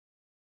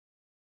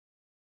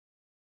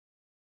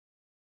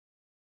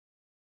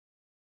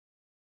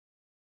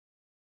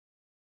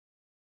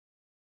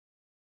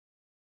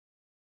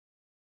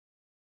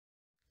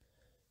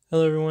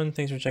Hello everyone,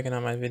 thanks for checking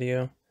out my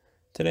video.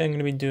 Today I'm going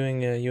to be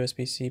doing a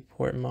USB-C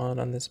port mod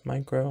on this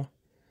micro.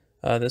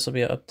 This will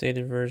be an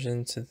updated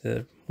version to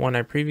the one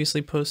I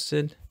previously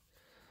posted.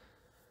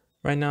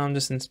 Right now I'm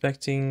just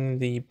inspecting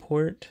the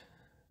port.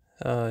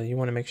 You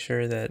want to make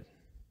sure that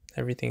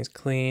everything's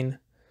clean,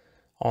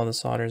 all the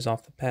solder is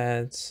off the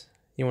pads.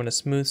 You want a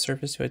smooth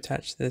surface to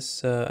attach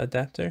this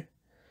adapter.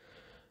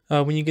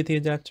 When you get the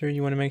adapter,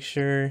 you want to make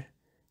sure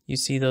you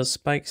see those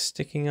spikes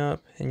sticking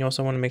up, and you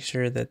also want to make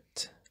sure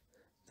that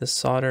the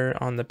solder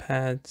on the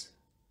pads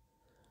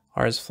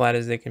are as flat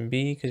as they can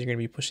be because you're going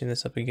to be pushing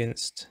this up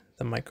against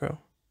the micro.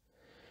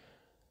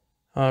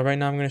 Right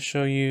now I'm going to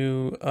show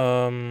you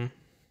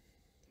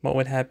what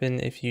would happen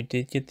if you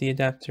did get the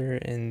adapter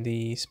and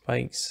the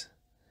spikes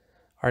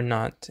are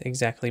not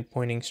exactly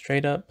pointing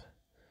straight up.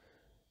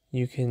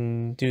 You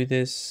can do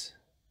this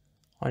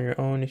on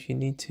your own if you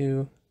need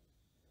to.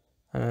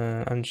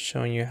 I'm just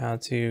showing you how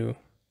to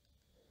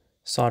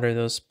solder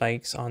those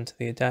spikes onto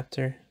the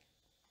adapter.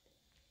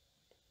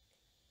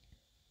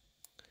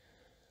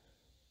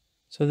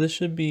 So this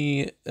should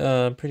be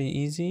pretty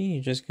easy.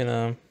 You're just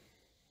gonna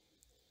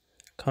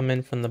come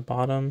in from the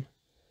bottom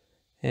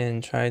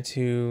and try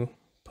to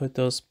put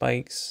those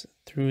spikes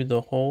through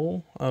the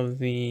hole of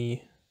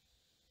the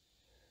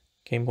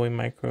Game Boy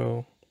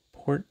Micro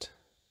port.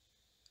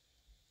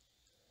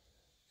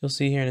 You'll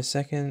see here in a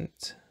second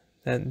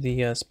that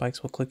the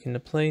spikes will click into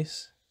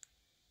place,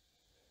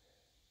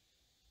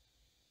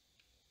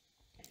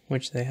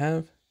 which they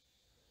have.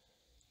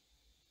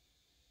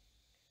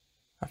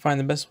 I find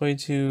the best way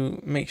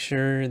to make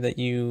sure that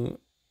you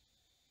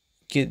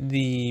get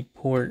the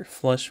port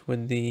flush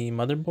with the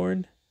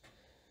motherboard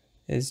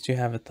is to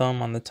have a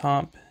thumb on the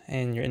top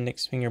and your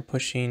index finger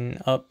pushing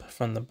up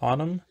from the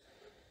bottom.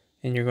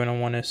 And you're going to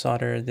want to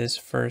solder this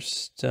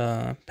first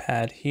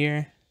pad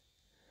here.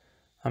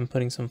 I'm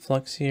putting some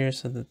flux here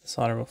so that the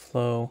solder will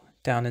flow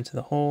down into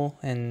the hole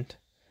and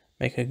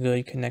make a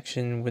good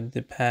connection with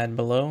the pad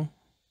below.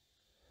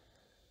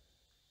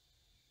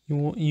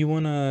 You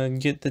want to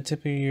get the tip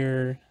of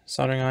your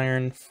soldering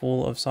iron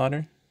full of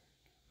solder,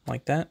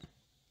 like that,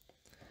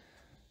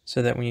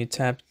 so that when you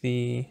tap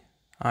the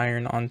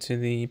iron onto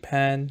the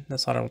pad, the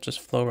solder will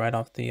just flow right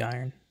off the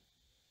iron.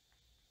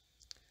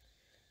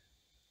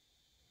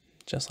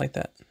 Just like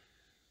that.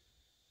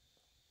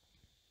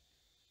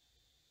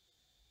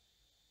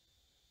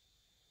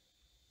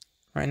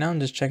 Right now I'm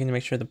just checking to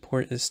make sure the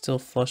port is still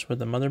flush with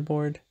the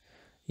motherboard.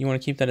 You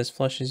want to keep that as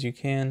flush as you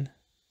can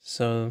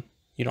so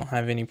you don't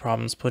have any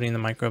problems putting the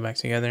micro back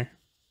together.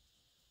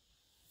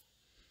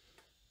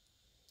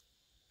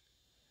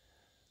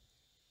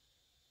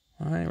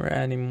 Alright, we're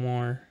adding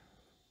more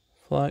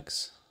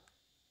flux.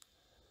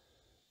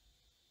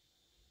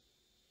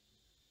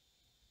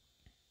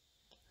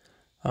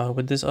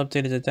 With this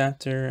updated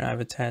adapter,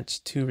 I've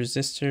attached 2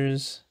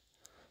 resistors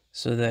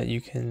so that you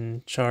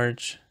can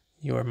charge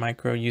your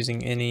micro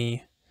using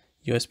any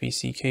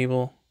USB-C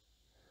cable.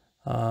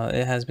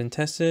 It has been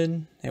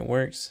tested, it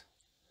works.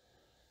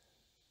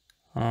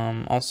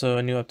 Also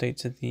a new update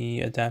to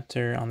the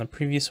adapter. On the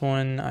previous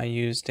one, I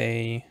used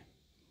a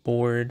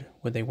board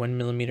with a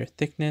 1mm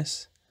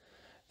thickness.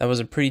 That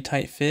was a pretty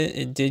tight fit.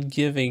 It did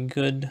give a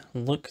good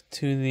look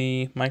to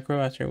the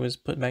micro after it was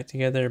put back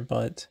together,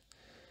 but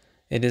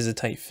it is a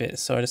tight fit.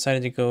 So I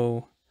decided to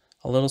go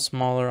a little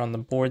smaller on the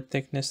board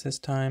thickness this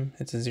time.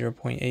 It's a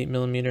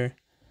 0.8mm.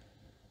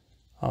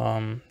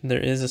 There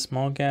is a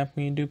small gap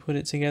when you do put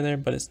it together,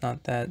 but it's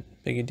not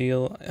that big a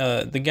deal.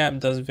 The gap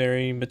does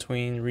vary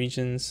between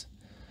regions.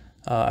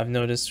 I've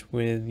noticed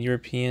with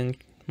European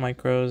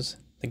micros,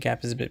 the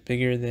gap is a bit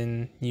bigger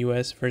than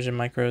US version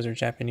micros or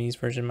Japanese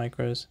version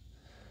micros.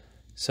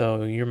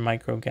 So your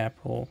micro gap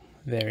will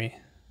vary.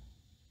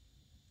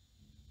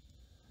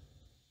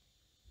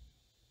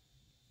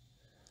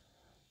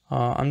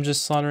 I'm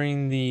just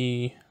soldering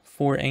the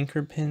 4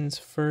 anchor pins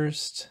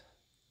first.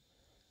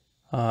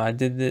 I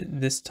did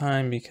it this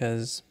time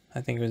because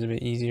I think it was a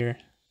bit easier.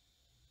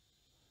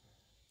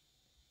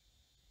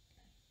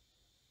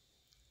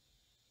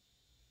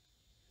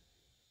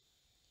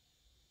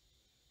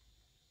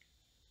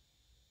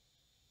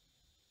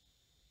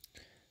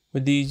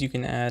 With these you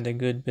can add a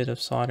good bit of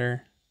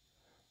solder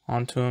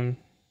onto them.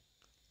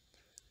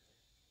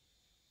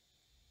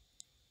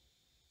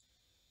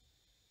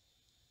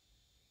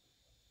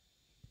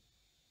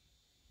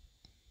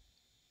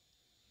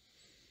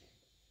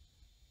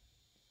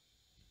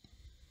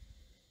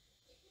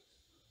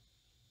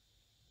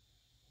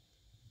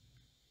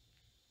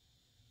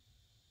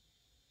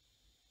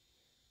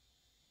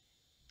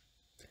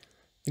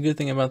 The good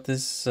thing about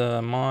this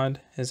mod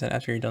is that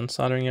after you're done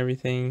soldering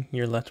everything,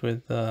 you're left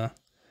with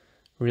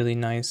really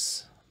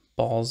nice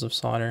balls of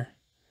solder.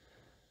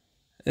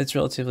 It's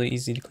relatively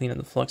easy to clean up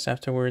the flux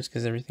afterwards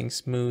because everything's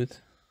smooth.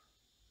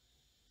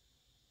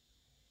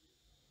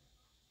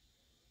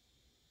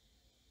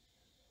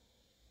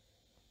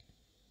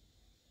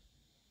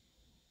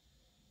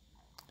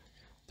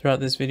 Throughout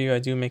this video I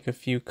do make a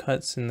few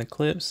cuts in the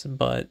clips,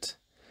 but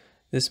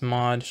This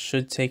mod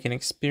should take an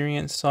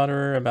experienced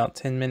solderer about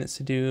 10 minutes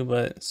to do,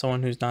 but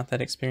someone who's not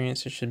that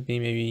experienced, it should be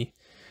maybe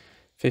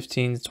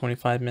 15 to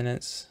 25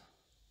 minutes.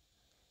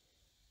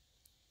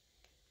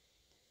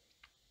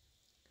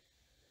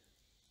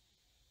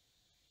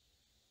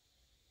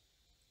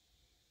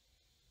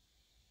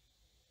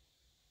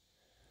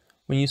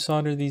 When you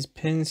solder these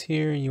pins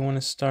here, you want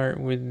to start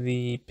with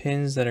the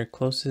pins that are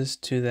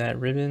closest to that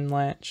ribbon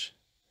latch.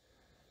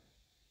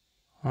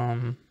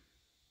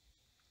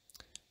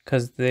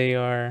 Because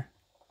the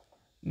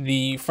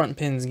front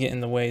pins get in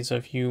the way. So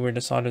if you were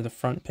to solder the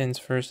front pins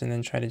first and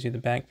then try to do the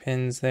back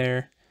pins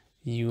there,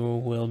 you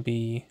will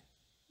be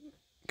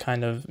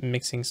kind of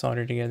mixing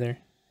solder together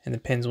and the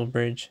pins will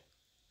bridge.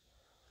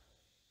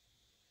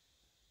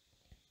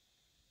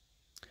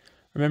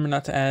 Remember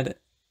not to add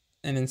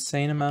an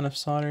insane amount of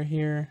solder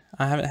here.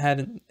 I haven't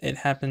had it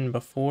happen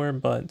before,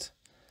 but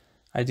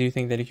I do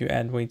think that if you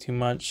add way too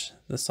much,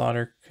 the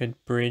solder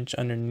could bridge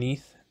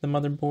underneath the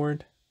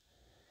motherboard,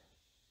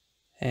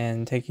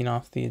 and taking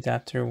off the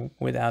adapter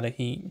without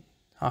a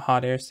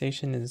hot air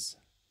station is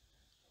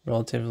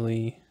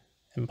relatively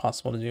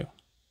impossible to do.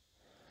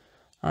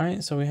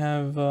 Alright, so we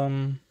have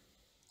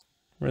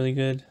really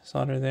good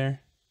solder there.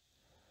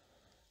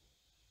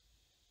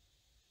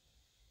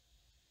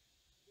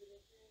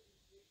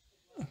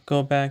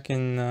 Go back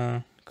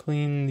and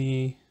clean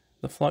the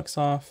flux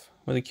off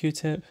with a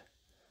Q-tip.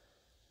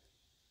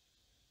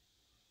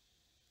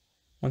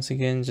 Once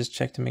again, just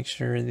check to make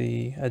sure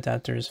the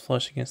adapter is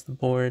flush against the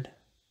board.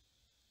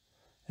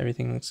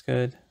 Everything looks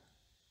good.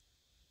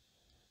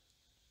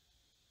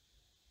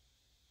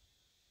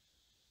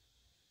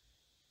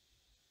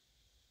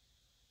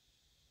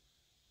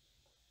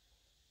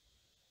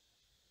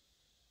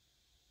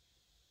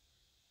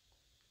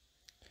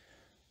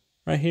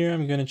 Right here,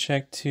 I'm going to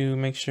check to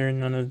make sure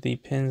none of the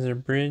pins are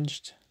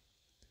bridged.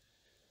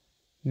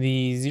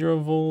 The 0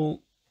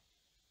 volt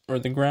or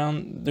the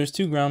ground, there's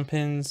 2 ground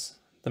pins.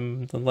 The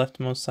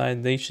leftmost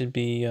side, they should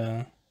be,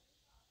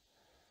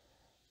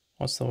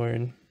 what's the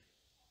word?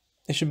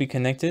 They should be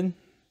connected,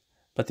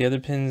 but the other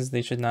pins,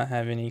 they should not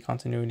have any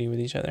continuity with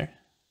each other.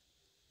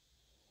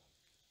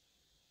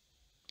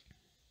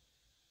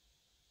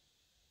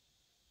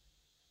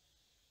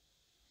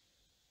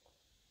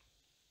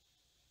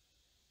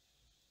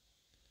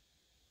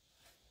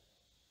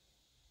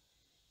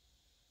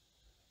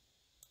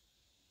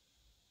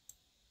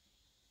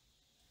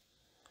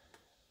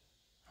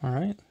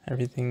 Alright,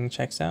 everything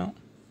checks out.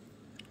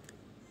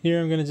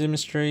 Here I'm going to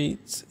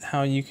demonstrate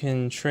how you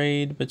can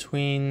trade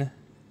between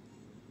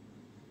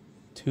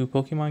 2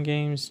 Pokemon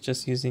games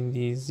just using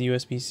these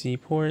USB-C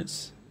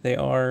ports. They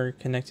are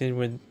connected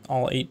with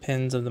all 8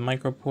 pins of the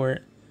micro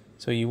port,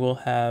 so you will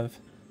have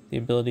the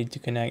ability to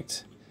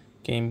connect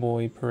Game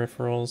Boy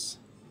peripherals.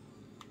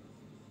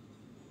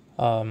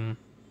 The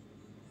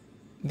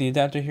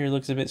adapter here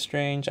looks a bit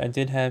strange. I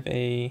did have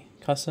a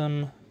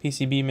custom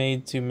PCB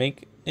made to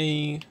make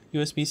a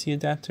USB-C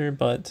adapter,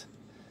 but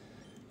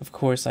of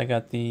course I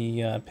got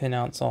the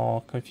pinouts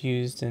all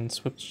confused and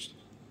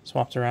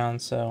swapped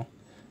around, so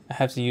I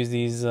have to use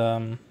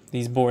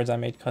these boards I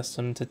made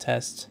custom to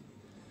test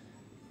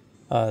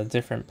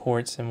different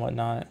ports and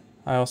whatnot.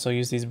 I also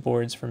use these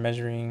boards for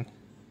measuring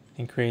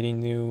and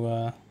creating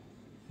new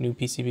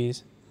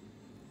PCBs.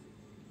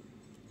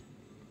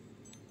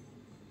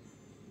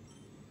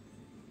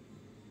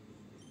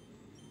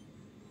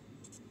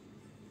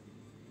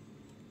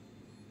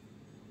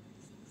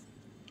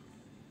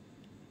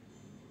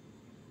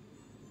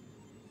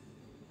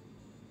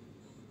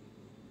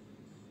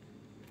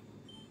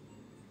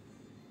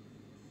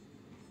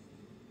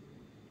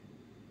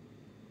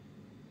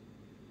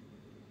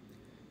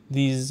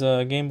 These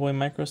Game Boy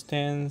micro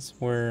stands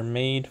were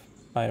made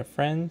by a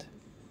friend.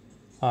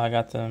 I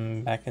got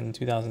them back in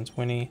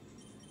 2020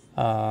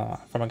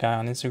 from a guy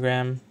on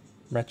Instagram,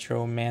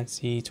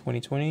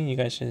 Retromancy2020. You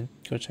guys should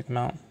go check him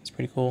out. It's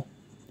pretty cool.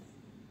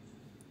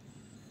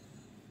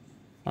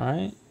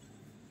 Alright,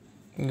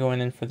 going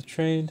in for the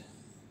trade.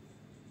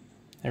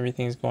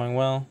 Everything's going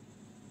well.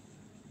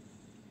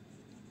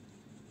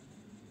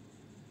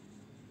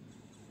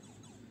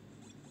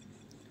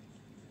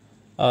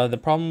 The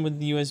problem with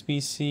the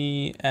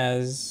USB-C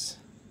as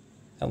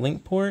a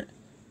link port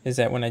is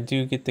that when I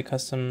do get the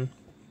custom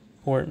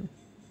port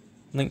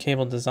link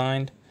cable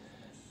designed,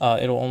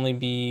 it'll only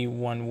be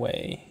one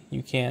way.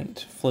 You can't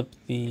flip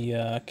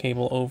the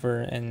cable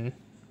over and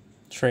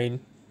trade.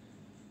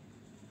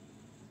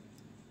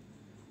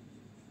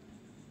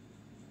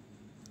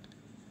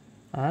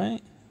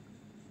 Alright,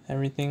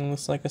 everything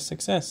looks like a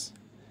success.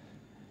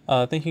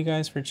 Thank you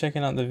guys for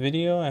checking out the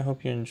video. I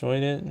hope you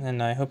enjoyed it,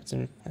 and I hope it's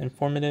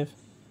informative.